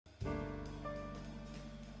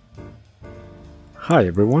Hi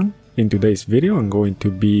everyone, in today's video I'm going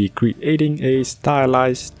to be creating a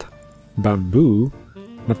stylized bamboo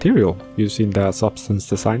material using the Substance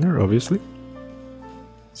Designer, obviously.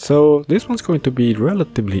 So this one's going to be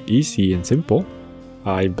relatively easy and simple.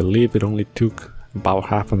 I believe it only took about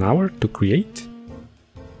half an hour to create.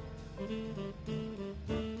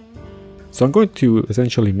 So I'm going to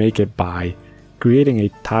essentially make it by creating a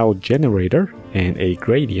tile generator and a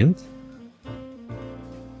gradient.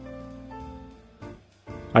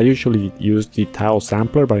 I usually use the tile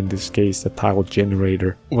sampler, but in this case the tile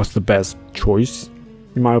generator was the best choice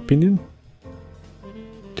in my opinion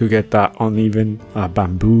to get that uneven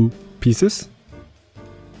bamboo pieces.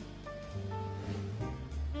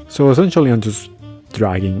 So essentially I'm just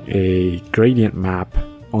dragging a gradient map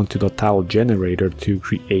onto the tile generator to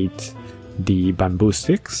create the bamboo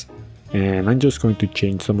sticks, and I'm just going to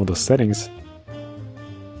change some of the settings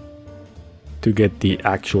to get the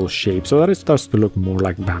actual shape so that it starts to look more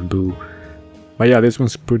like bamboo. But yeah, this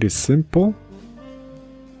one's pretty simple.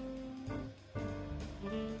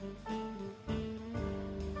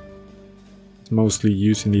 It's mostly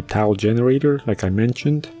using the tile generator like I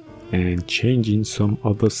mentioned, and changing some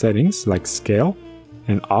of the settings like scale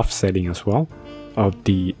and offsetting as well of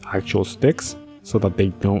the actual sticks so that they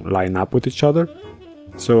don't line up with each other.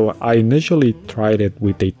 So I initially tried it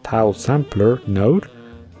with a tile sampler node,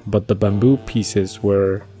 but the bamboo pieces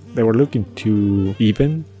were looking too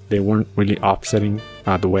even. They weren't really offsetting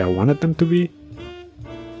the way I wanted them to be.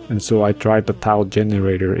 And so I tried the tile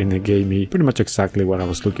generator and it gave me pretty much exactly what I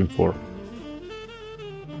was looking for.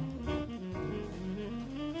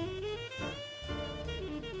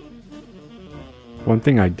 One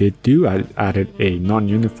thing I did do, I added a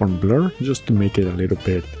non-uniform blur just to make it a little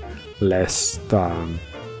bit less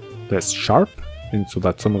sharp, and so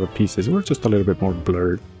that some of the pieces were just a little bit more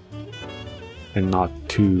blurred and not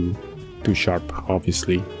too sharp,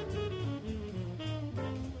 obviously.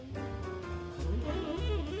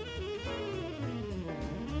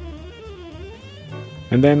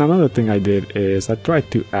 And then another thing I did is I tried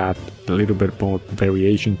to add a little bit more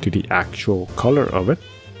variation to the actual color of it.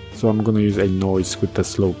 So I'm gonna use a noise with the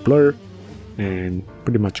slow blur and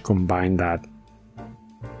pretty much combine that.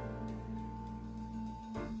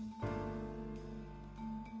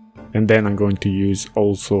 And then I'm going to use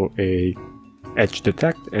also a edge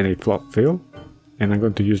detect and a flood fill, and I'm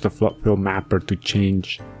going to use the flood fill mapper to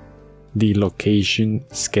change the location,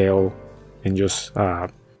 scale, and just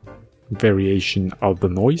variation of the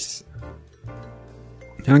noise.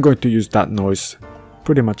 And I'm going to use that noise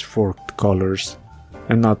pretty much for colors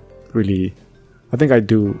and not really. I think I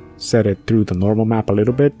do set it through the normal map a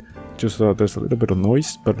little bit just so there's a little bit of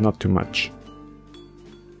noise, but not too much.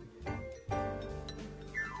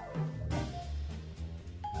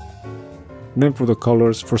 And then for the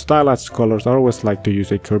colors, for stylized colors, I always like to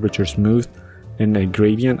use a curvature smooth and a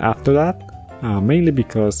gradient after that, mainly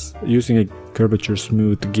because using a curvature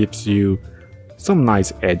smooth gives you some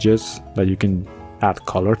nice edges that you can add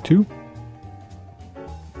color to.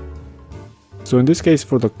 So in this case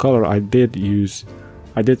for the color I did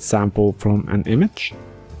sample from an image.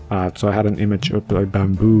 So I had an image of a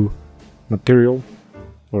bamboo material,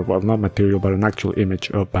 or well, not material but an actual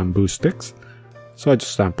image of bamboo sticks. So I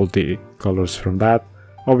just sampled the colors from that.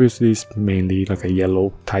 Obviously it's mainly like a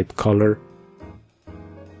yellow type color.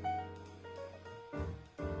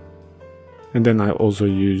 And then I also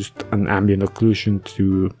used an ambient occlusion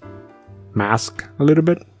to mask a little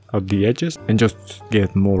bit of the edges and just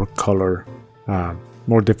get more color,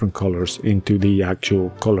 more different colors into the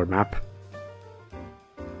actual color map.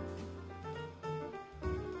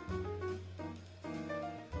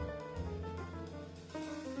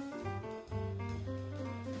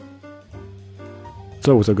 It's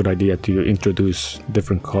always a good idea to introduce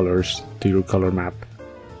different colors to your color map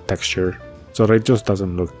texture so that it just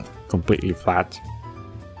doesn't look completely flat.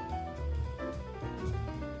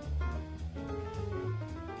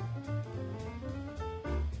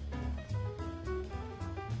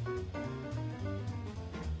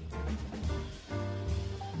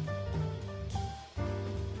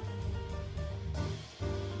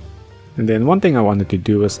 And then one thing I wanted to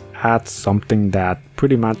do is add something that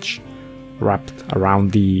pretty much wrapped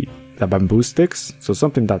around the bamboo sticks, so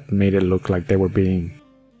something that made it look like they were being,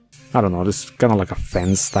 I don't know, this kind of like a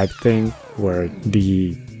fence type thing where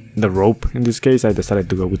the rope, in this case I decided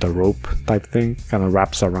to go with a rope type thing, kind of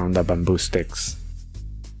wraps around the bamboo sticks.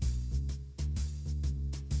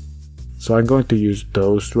 So I'm going to use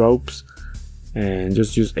those ropes and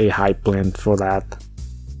just use a high blend for that.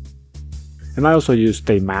 And I also used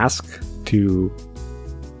a mask to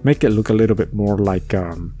make it look a little bit more like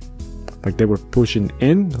like they were pushing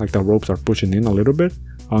in, like the ropes are pushing in a little bit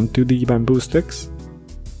onto the bamboo sticks.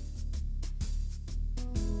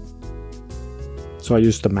 So I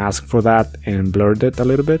used the mask for that and blurred it a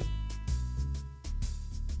little bit.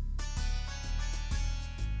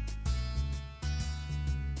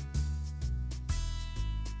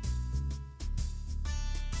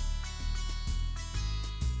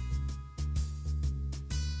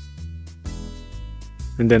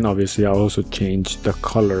 And then obviously I also changed the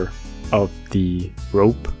color of the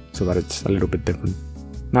rope so that it's a little bit different.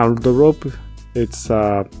 Now the rope, it's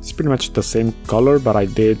pretty much the same color, but I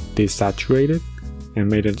did desaturate it and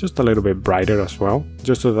made it just a little bit brighter as well,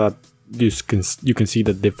 just so that you can see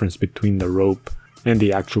the difference between the rope and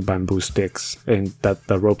the actual bamboo sticks, and that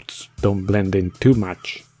the ropes don't blend in too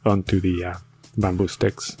much onto the bamboo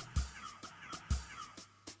sticks.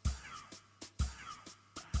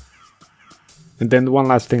 And then one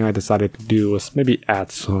last thing I decided to do was maybe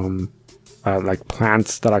add some like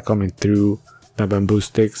plants that are coming through the bamboo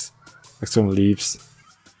sticks, like some leaves.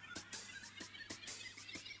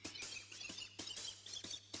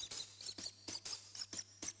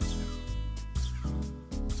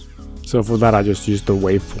 So for that I just used the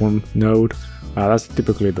waveform node. That's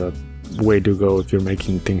typically the way to go if you're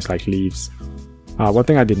making things like leaves. One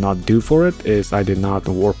thing I did not do for it is I did not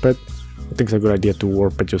warp it. I think it's a good idea to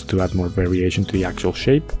warp it just to add more variation to the actual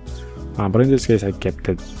shape. But in this case I kept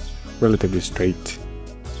it relatively straight.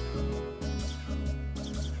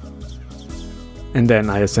 And then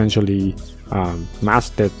I essentially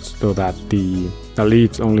masked it so that the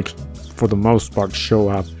leaves only for the most part show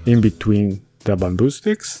up in between the bamboo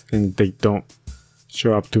sticks and they don't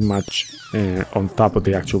show up too much on top of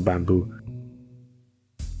the actual bamboo.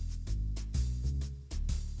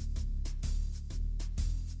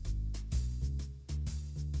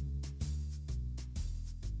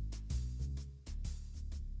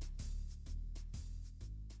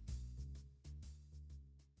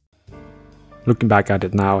 Looking back at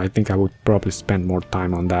it now, I think I would probably spend more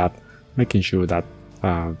time on that, making sure that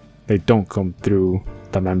they don't come through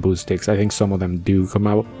the bamboo sticks. I think some of them do come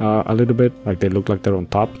out a little bit, like they look like they're on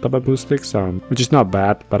top of the bamboo sticks, which is not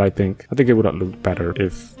bad, but I think it would have looked better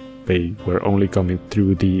if they were only coming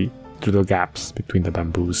through the gaps between the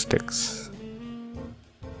bamboo sticks.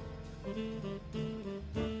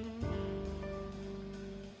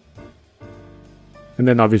 And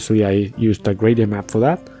then obviously I used a gradient map for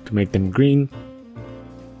that to make them green.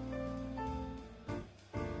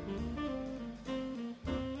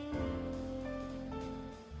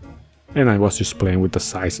 And I was just playing with the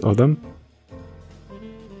size of them.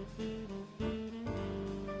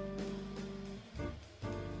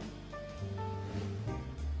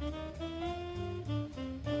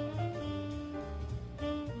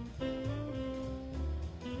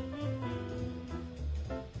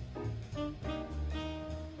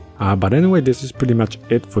 But anyway, this is pretty much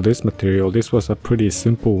it for this material. This was a pretty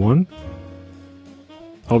simple one.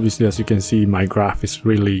 Obviously, as you can see, my graph is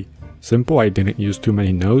really simple. I didn't use too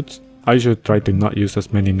many nodes. I usually try to not use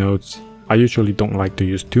as many nodes. I usually don't like to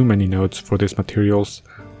use too many nodes for these materials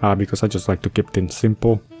because I just like to keep things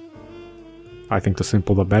simple. I think the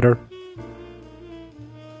simpler the better.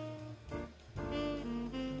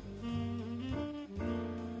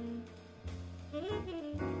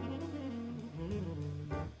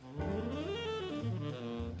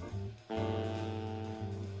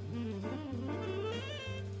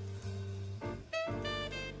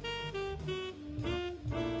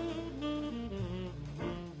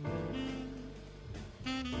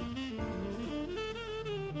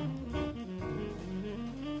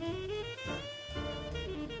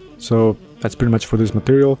 So that's pretty much for this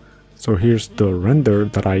material. So here's the render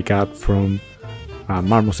that I got from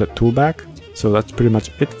Marmoset Toolbag. So that's pretty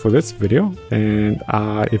much it for this video. And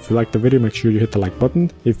if you like the video, make sure you hit the like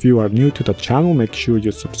button. If you are new to the channel, make sure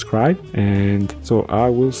you subscribe. And so I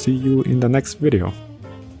will see you in the next video.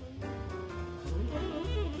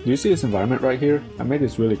 Do you see this environment right here? I made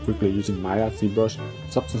this really quickly using Maya, ZBrush,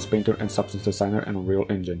 Substance Painter, and Substance Designer and Unreal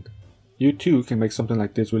Engine. You too can make something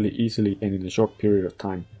like this really easily and in a short period of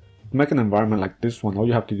time. To make an environment like this one, all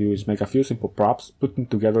you have to do is make a few simple props, put them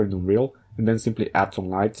together in Unreal, and then simply add some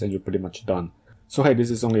lights and you're pretty much done. So hey, this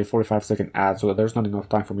is only a 45-second ad, so there's not enough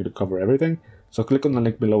time for me to cover everything. So click on the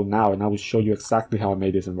link below now and I will show you exactly how I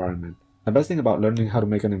made this environment. The best thing about learning how to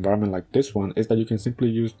make an environment like this one is that you can simply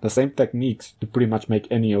use the same techniques to pretty much make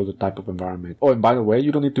any other type of environment. Oh, and by the way,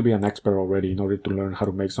 you don't need to be an expert already in order to learn how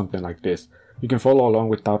to make something like this. You can follow along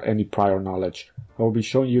without any prior knowledge. I will be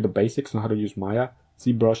showing you the basics on how to use Maya,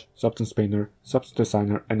 ZBrush, Substance Painter, Substance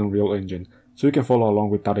Designer, and Unreal Engine, so you can follow along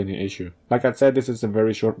without any issue. Like I said, this is a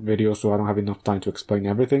very short video, so I don't have enough time to explain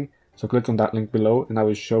everything, So click on that link below and I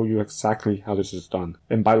will show you exactly how this is done.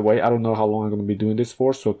 And by the way, I don't know how long I'm going to be doing this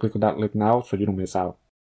for, so click on that link now so you don't miss out.